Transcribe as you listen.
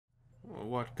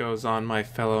What goes on, my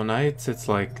fellow knights? It's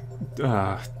like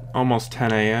almost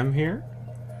 10 a.m. here,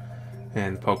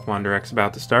 and Pokemon Direct's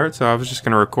about to start, so I was just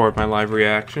going to record my live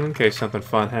reaction in case something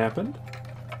fun happened.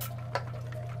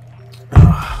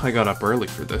 I got up early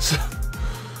for this.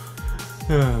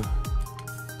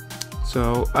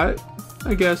 So,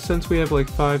 I guess since we have like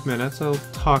 5 minutes, I'll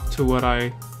talk to what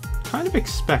I kind of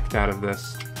expect out of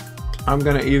this. I'm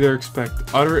gonna either expect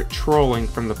utter trolling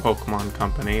from the Pokemon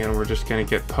Company, and we're just gonna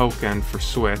get Pokken for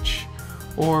Switch,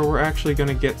 or we're actually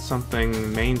gonna get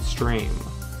something mainstream.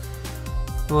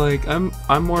 Like, I'm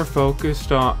more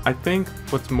focused on, I think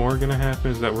what's more gonna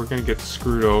happen is that we're gonna get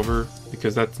screwed over,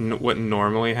 because that's what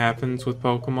normally happens with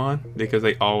Pokemon, because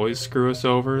they always screw us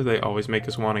over, they always make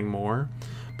us wanting more.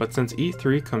 But since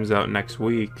E3 comes out next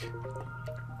week,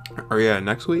 or yeah,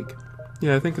 next week?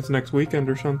 Yeah, I think it's next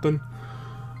weekend or something.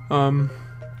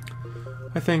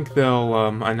 I think they'll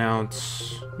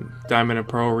announce Diamond and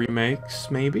Pearl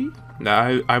remakes, maybe?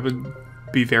 I would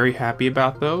be very happy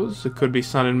about those. It could be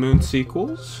Sun and Moon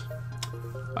sequels.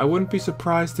 I wouldn't be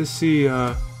surprised to see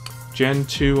Gen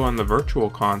 2 on the Virtual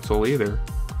Console either.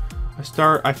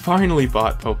 I finally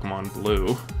bought Pokemon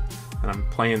Blue, and I'm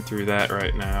playing through that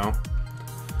right now.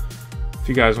 If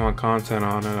you guys want content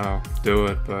on it, I'll do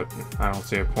it, but I don't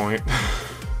see a point.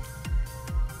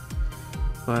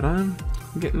 But I'm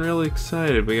getting really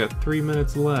excited. We got 3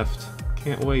 minutes left.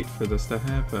 Can't wait for this to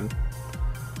happen.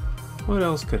 What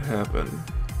else could happen?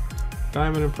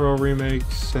 Diamond and Pearl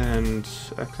remakes and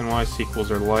X and Y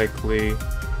sequels are likely.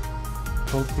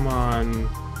 Pokemon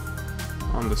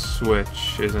on the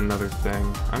Switch is another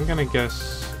thing. I'm gonna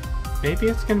guess maybe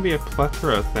it's gonna be a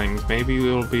plethora of things. Maybe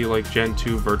it'll be like Gen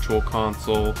 2 Virtual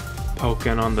Console,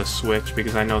 Pokken on the Switch,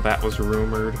 because I know that was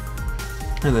rumored.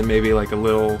 And then maybe like a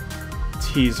little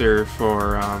teaser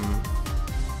for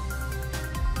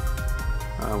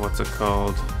what's it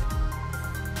called,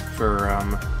 for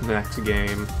the next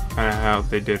game, kind of how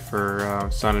they did for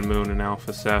Sun and Moon and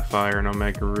Alpha Sapphire and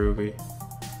Omega Ruby,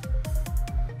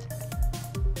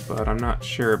 but I'm not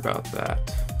sure about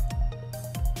that.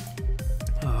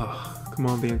 Oh, come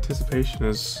on, the anticipation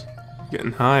is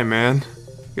getting high, man.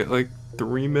 Got like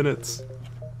 3 minutes.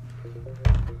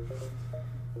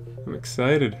 I'm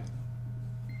excited.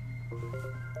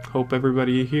 Hope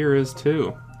everybody here is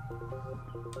too.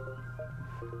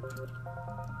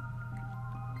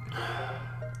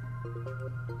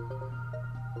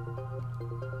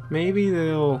 Maybe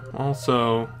they'll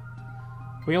also...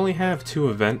 We only have 2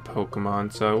 event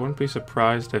Pokemon, so I wouldn't be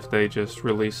surprised if they just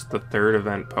released the 3rd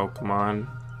event Pokemon.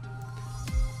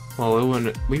 Well,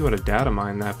 we would have data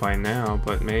mined that by now,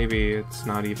 but maybe it's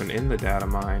not even in the data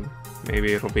mine.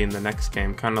 Maybe it'll be in the next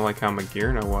game, kind of like how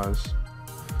Magearna was.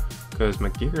 Because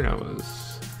Magearna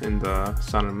was in the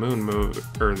Sun and Moon movie,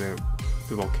 or the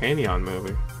Volcanion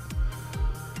movie.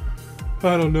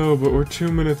 I don't know, but we're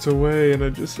 2 minutes away and I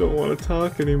just don't want to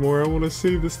talk anymore. I want to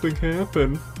see this thing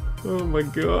happen. Oh my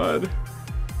god.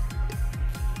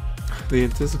 The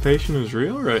anticipation is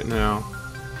real right now.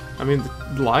 I mean,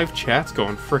 the live chat's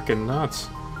going frickin' nuts.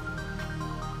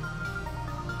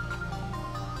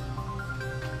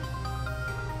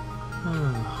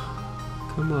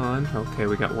 Come on. Okay,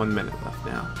 we got 1 minute left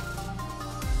now.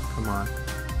 Come on.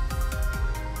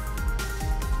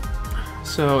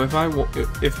 So if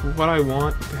what I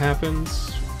want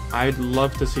happens, I'd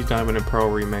love to see Diamond and Pearl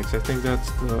remakes. I think that's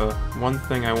the one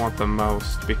thing I want the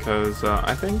most, because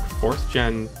I think 4th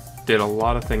Gen did a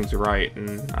lot of things right,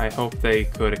 and I hope they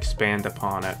could expand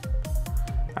upon it.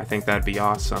 I think that'd be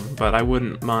awesome, but I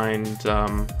wouldn't mind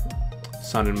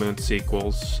Sun and Moon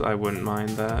sequels. I wouldn't mind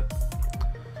that.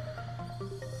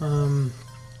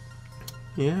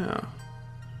 Yeah.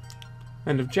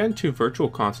 And if Gen 2 Virtual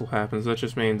Console happens, that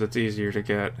just means it's easier to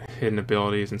get hidden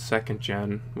abilities in 2nd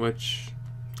Gen, which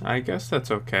I guess that's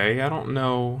okay. I don't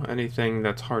know anything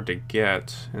that's hard to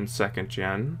get in 2nd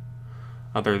Gen,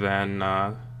 other than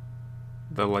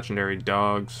the legendary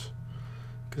dogs,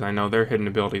 because I know their hidden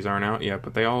abilities aren't out yet,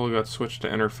 but they all got switched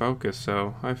to Inner Focus,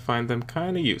 so I find them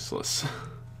kind of useless.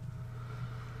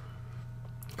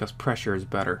 Because pressure is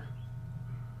better.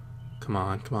 Come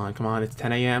on, come on, come on, it's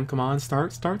 10 a.m. Come on,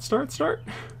 start.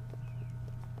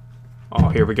 Oh,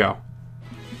 here we go.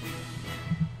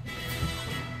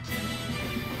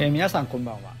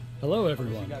 Hello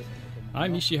everyone,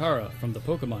 I'm Ishihara from the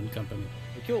Pokemon Company.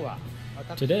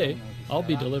 Today, I'll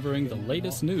be delivering the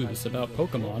latest news about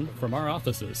Pokemon from our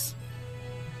offices.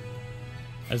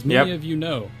 As many of you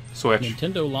know, Switch.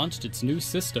 Nintendo launched its new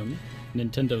system,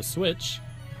 Nintendo Switch,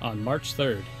 on March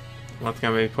 3rd. What's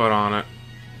gonna be put on it?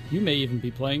 You may even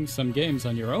be playing some games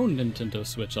on your own Nintendo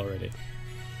Switch already.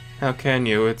 How can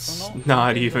you? It's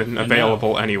not even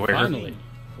available anywhere. Finally,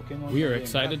 we are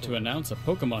excited to announce a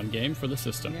Pokemon game for the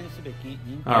system.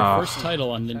 Our first title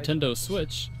on Nintendo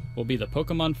Switch will be the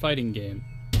Pokemon fighting game.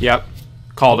 Yep,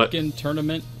 called it. Pokken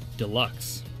Tournament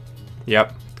Deluxe.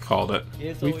 Yep, called it.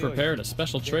 We've prepared a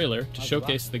special trailer to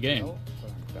showcase the game.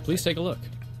 Please take a look.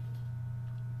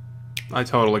 I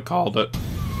totally called it.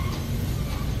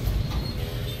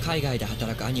 海外で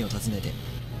働く兄を訪ねて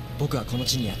僕はこの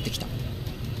地にやってきた。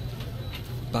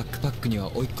バックパックには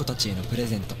甥っ子たちへのプレ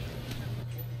ゼント。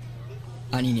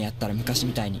兄に会ったら昔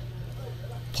みたいに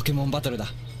ポケモンバトルだ。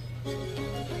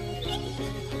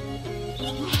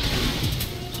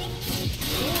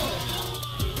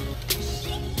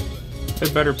They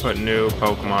better put new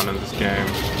Pokemon in this game.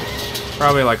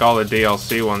 Probably like all the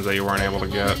DLC ones that you weren't able to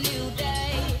get.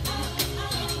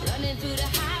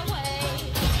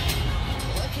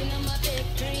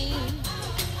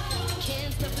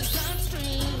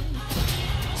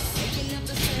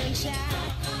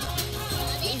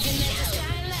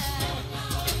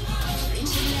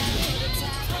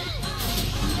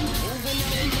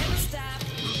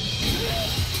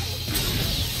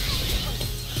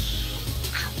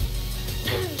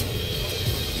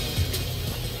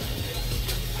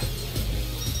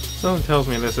 Someone tells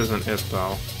me this isn't it,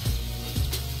 though.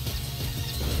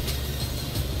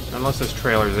 Unless this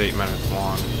trailer's 8 minutes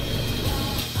long.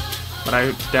 But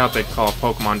I doubt they'd call a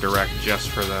Pokemon Direct just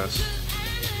for this.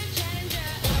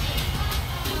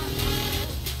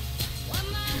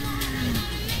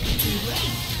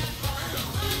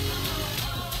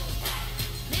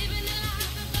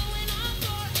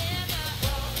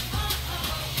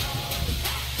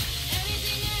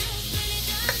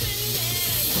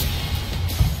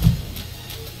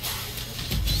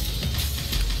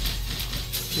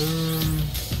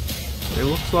 It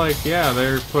looks like, yeah,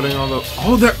 they're putting all the...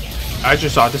 Oh, they're... I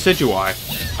just saw Decidueye.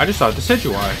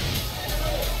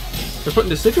 They're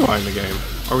putting Decidueye in the game.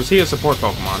 Or was he a support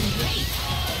Pokemon?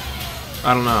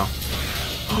 I don't know.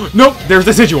 Nope, there's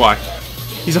Decidueye.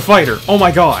 He's a fighter. Oh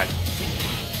my god.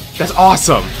 That's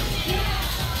awesome.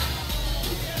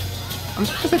 I'm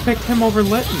surprised they picked him over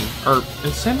Litten. Or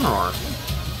Incineroar.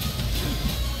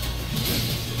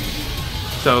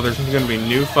 So there's going to be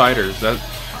new fighters. That...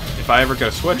 If I ever get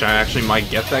a Switch, I actually might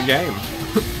get that game.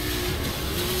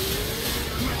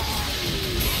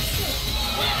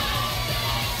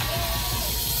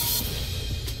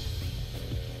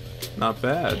 Not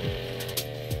bad.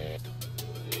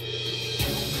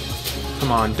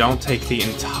 Come on, don't take the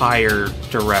entire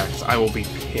Direct. I will be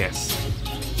pissed.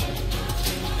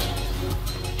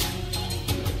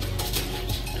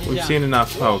 We've seen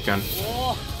enough Pokken.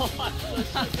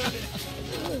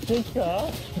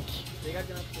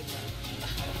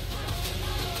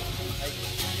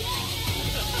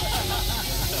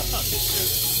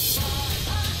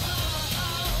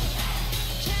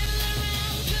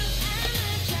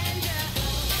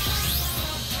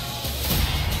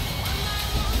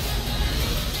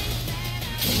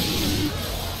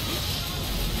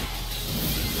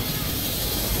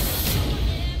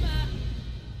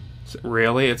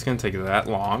 Really? It's gonna take that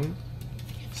long?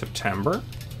 September?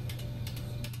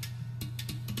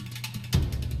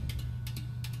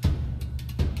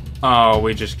 Oh,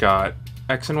 we just got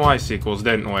X and Y sequels,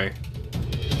 didn't we?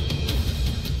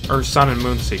 Or Sun and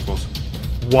Moon sequels.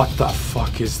 What the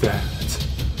fuck is that?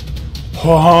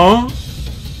 Huh?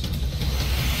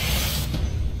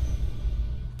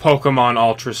 Pokemon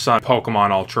Ultra Sun,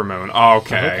 Pokemon Ultra Moon.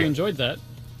 Okay. I hope you enjoyed that.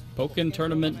 Pokken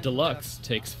Tournament Deluxe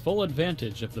takes full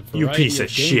advantage of the You variety piece of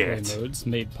gameplay shit. modes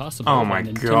made possible Oh by my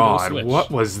Nintendo god, Switch. what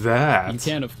was that? You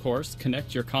can, of course,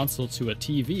 connect your console to a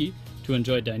TV to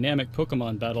enjoy dynamic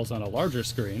Pokemon battles on a larger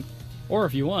screen, or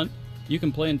if you want, you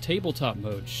can play in tabletop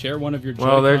mode, share one of your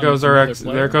Well, there Joy-Con goes with our another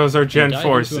player, there goes our Gen and dive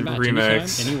 4 into a match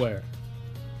remix. anytime, anywhere.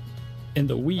 In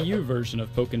the Wii U version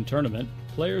of Pokken Tournament,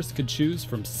 players could choose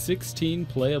from 16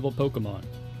 playable Pokemon.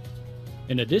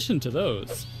 In addition to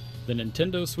those, the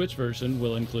Nintendo Switch version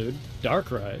will include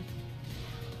Darkrai,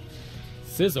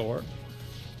 Scizor,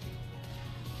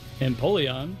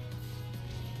 Empoleon,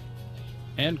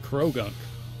 and Croagunk,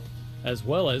 as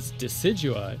well as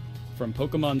Decidueye from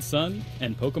Pokemon Sun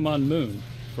and Pokemon Moon,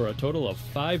 for a total of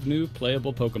 5 new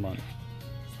playable Pokemon.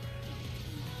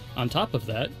 On top of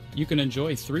that, you can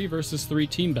enjoy 3 vs 3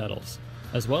 team battles,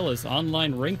 as well as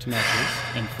online ranked matches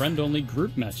and friend-only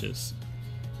group matches.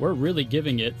 We're really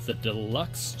giving it the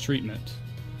deluxe treatment.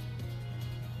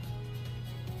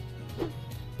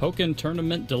 Pokken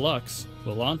Tournament Deluxe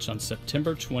will launch on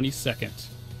September 22nd.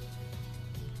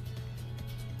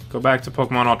 Go back to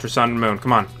Pokemon Ultra Sun and Moon.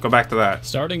 Come on, go back to that.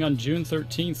 Starting on June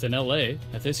 13th in LA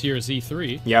at this year's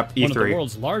E3, Yep, E3. one of the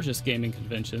world's largest gaming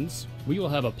conventions, we will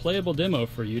have a playable demo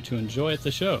for you to enjoy at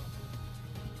the show.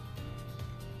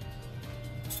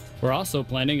 We're also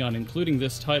planning on including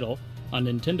this title on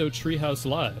Nintendo Treehouse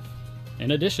Live.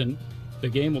 In addition, the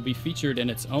game will be featured in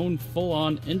its own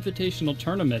full-on invitational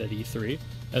tournament at E3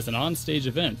 as an on-stage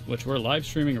event, which we're live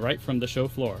streaming right from the show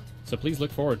floor, so please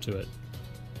look forward to it.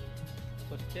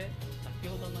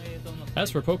 As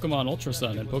for Pokemon Ultra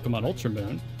Sun and Pokemon Ultra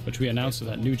Moon, which we announced in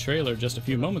that new trailer just a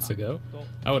few moments ago,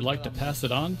 I would like to pass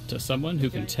it on to someone who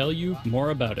can tell you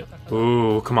more about it.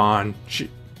 Ooh, come on.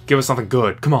 Give us something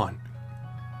good. Come on.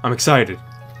 I'm excited.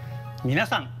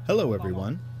 Hello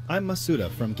everyone, I'm Masuda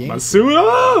from Game.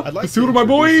 Masuda! I'd like Masuda, to my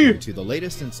boy! introduce you to the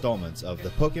latest installments of the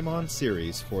Pokemon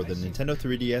series for the Nintendo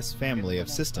 3DS family of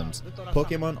systems,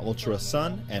 Pokemon Ultra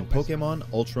Sun and Pokemon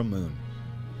Ultra Moon.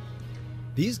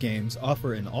 These games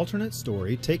offer an alternate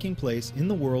story taking place in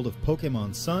the world of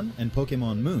Pokemon Sun and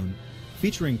Pokemon Moon,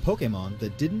 featuring Pokemon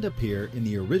that didn't appear in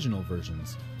the original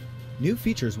versions. New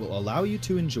features will allow you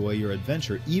to enjoy your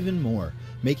adventure even more,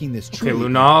 making this Okay, truly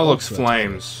Lunala an looks ultra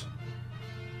flames. title.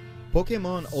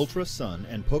 Pokemon Ultra Sun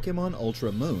and Pokemon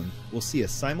Ultra Moon will see a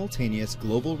simultaneous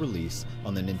global release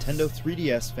on the Nintendo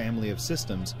 3DS family of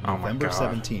systems Oh my November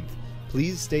God. 17th.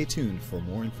 Please stay tuned for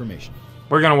more information.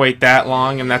 We're gonna wait that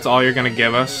long, and that's all you're gonna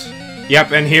give us?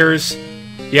 Yep, and here's...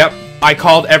 Yep, I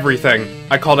called everything.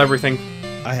 I called everything.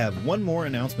 I have one more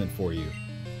announcement for you.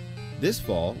 This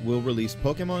fall, we'll release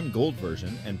Pokemon Gold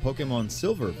version and Pokemon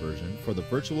Silver version for the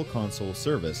Virtual Console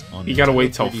service on You gotta Nintendo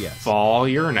wait till 3DS. fall?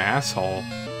 You're an asshole.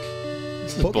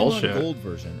 This is Pokemon bullshit. Gold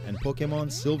version and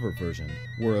Pokemon Silver version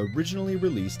were originally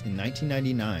released in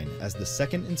 1999 as the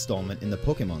second installment in the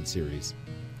Pokemon series.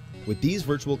 With these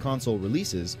Virtual Console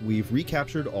releases, we've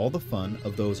recaptured all the fun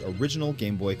of those original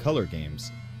Game Boy Color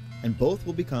games, and both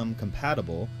will become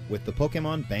compatible with the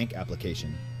Pokemon Bank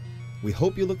application. We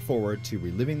hope you look forward to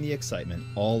reliving the excitement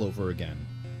all over again.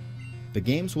 The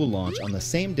games will launch on the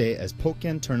same day as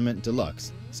Pokken Tournament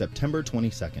Deluxe, September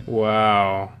 22nd.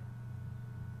 Wow.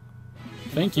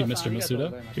 Thank you, Mr.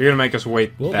 Masuda. You're gonna make us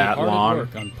wait We'll that be hard long? at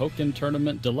work on Pokken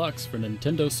Tournament Deluxe for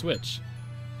Nintendo Switch,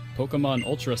 Pokemon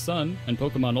Ultra Sun and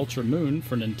Pokemon Ultra Moon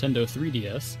for Nintendo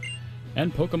 3DS,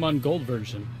 and Pokemon Gold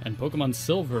version and Pokemon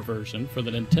Silver version for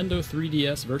the Nintendo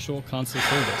 3DS Virtual Console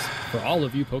service for all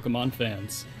of you Pokemon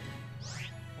fans.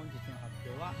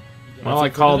 Well, That's I it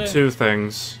for called today. two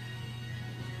things.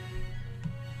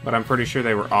 But I'm pretty sure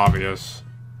they were obvious.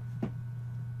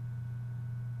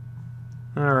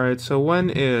 Alright, so when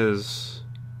is...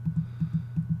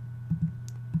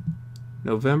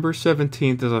 November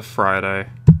 17th is a Friday.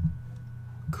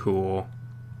 Cool.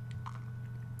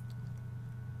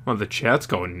 Well, the chat's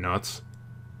going nuts.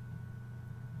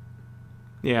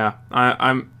 Yeah,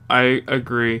 I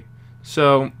agree.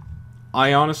 So,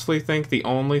 I honestly think the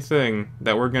only thing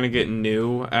that we're gonna get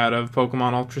new out of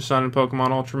Pokemon Ultra Sun and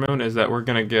Pokemon Ultra Moon is that we're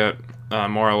gonna get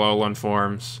more Alolan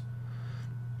forms.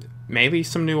 Maybe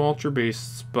some new Ultra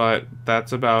Beasts, but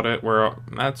that's about it.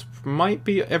 That's might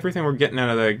be everything we're getting out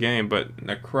of that game, but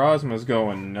Necrozma's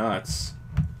going nuts.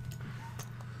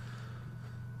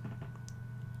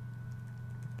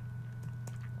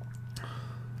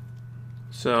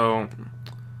 So,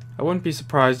 I wouldn't be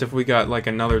surprised if we got like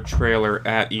another trailer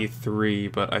at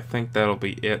E3, but I think that'll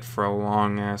be it for a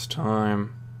long ass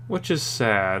time, which is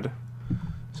sad.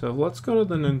 So let's go to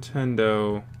the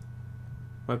Nintendo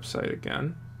website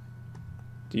again.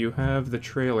 Do you have the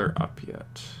trailer up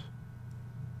yet?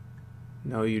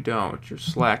 No, you don't. You're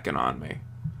slacking on me.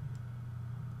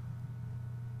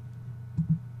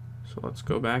 So let's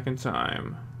go back in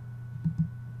time.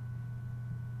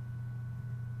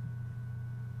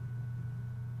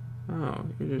 Oh,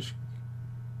 you're just...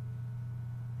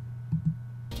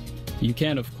 You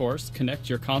can, of course, connect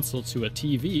your console to a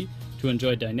TV to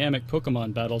enjoy dynamic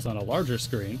Pokemon battles on a larger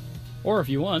screen, or if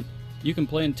you want, you can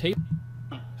play in tape.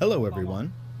 Hello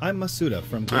everyone, I'm Masuda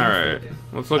from Game. Alright,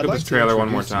 let's look I'd at like this to trailer one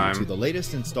more introduce you to time. the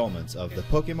latest installments of the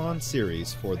Pokemon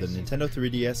series for the Nintendo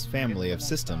 3DS family of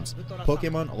systems,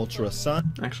 Pokemon Ultra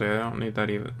Sun. Actually, I don't need that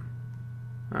even.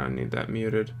 I don't need that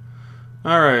muted.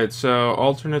 Alright, so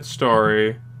alternate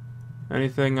story.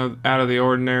 Anything out of the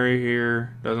ordinary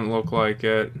here? Doesn't look like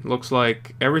it. Looks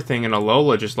like everything in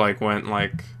Alola just like went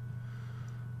like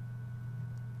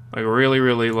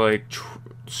really like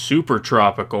super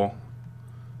tropical.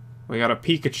 We got a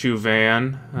Pikachu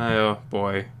van. Oh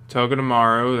boy.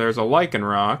 Togedemaru. There's a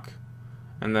Lycanroc.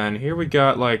 And then here we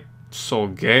got like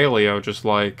Solgaleo just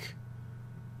like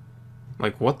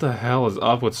what the hell is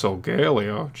up with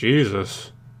Solgaleo?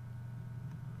 Jesus.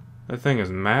 That thing is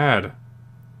mad.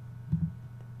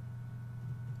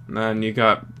 And then you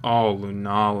got, oh,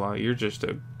 Lunala, you're just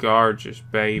a gorgeous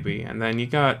baby. And then you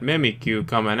got Mimikyu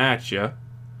coming at you.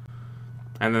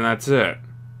 And then that's it.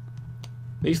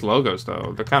 These logos,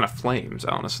 though, they're kind of flames,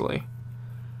 honestly.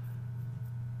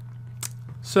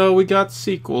 So we got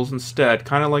sequels instead,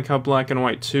 kind of like how Black and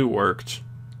White 2 worked.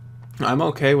 I'm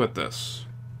okay with this.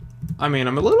 I mean,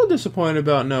 I'm a little disappointed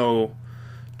about no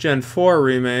Gen 4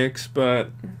 remakes,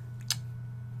 but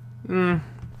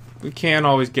we can't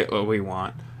always get what we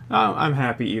want. I'm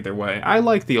happy either way. I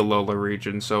like the Alola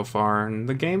region so far, and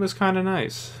the game is kind of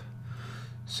nice.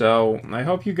 So, I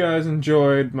hope you guys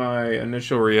enjoyed my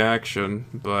initial reaction,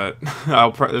 but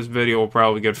this video will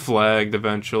probably get flagged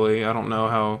eventually. I don't know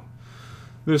how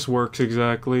this works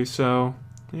exactly, so,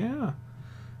 yeah.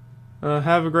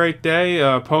 Have a great day.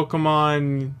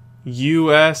 Pokemon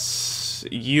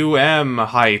UM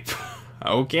hype.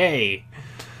 Okay.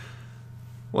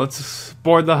 Let's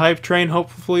board the hype train.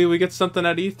 Hopefully we get something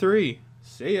at E3.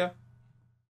 See ya.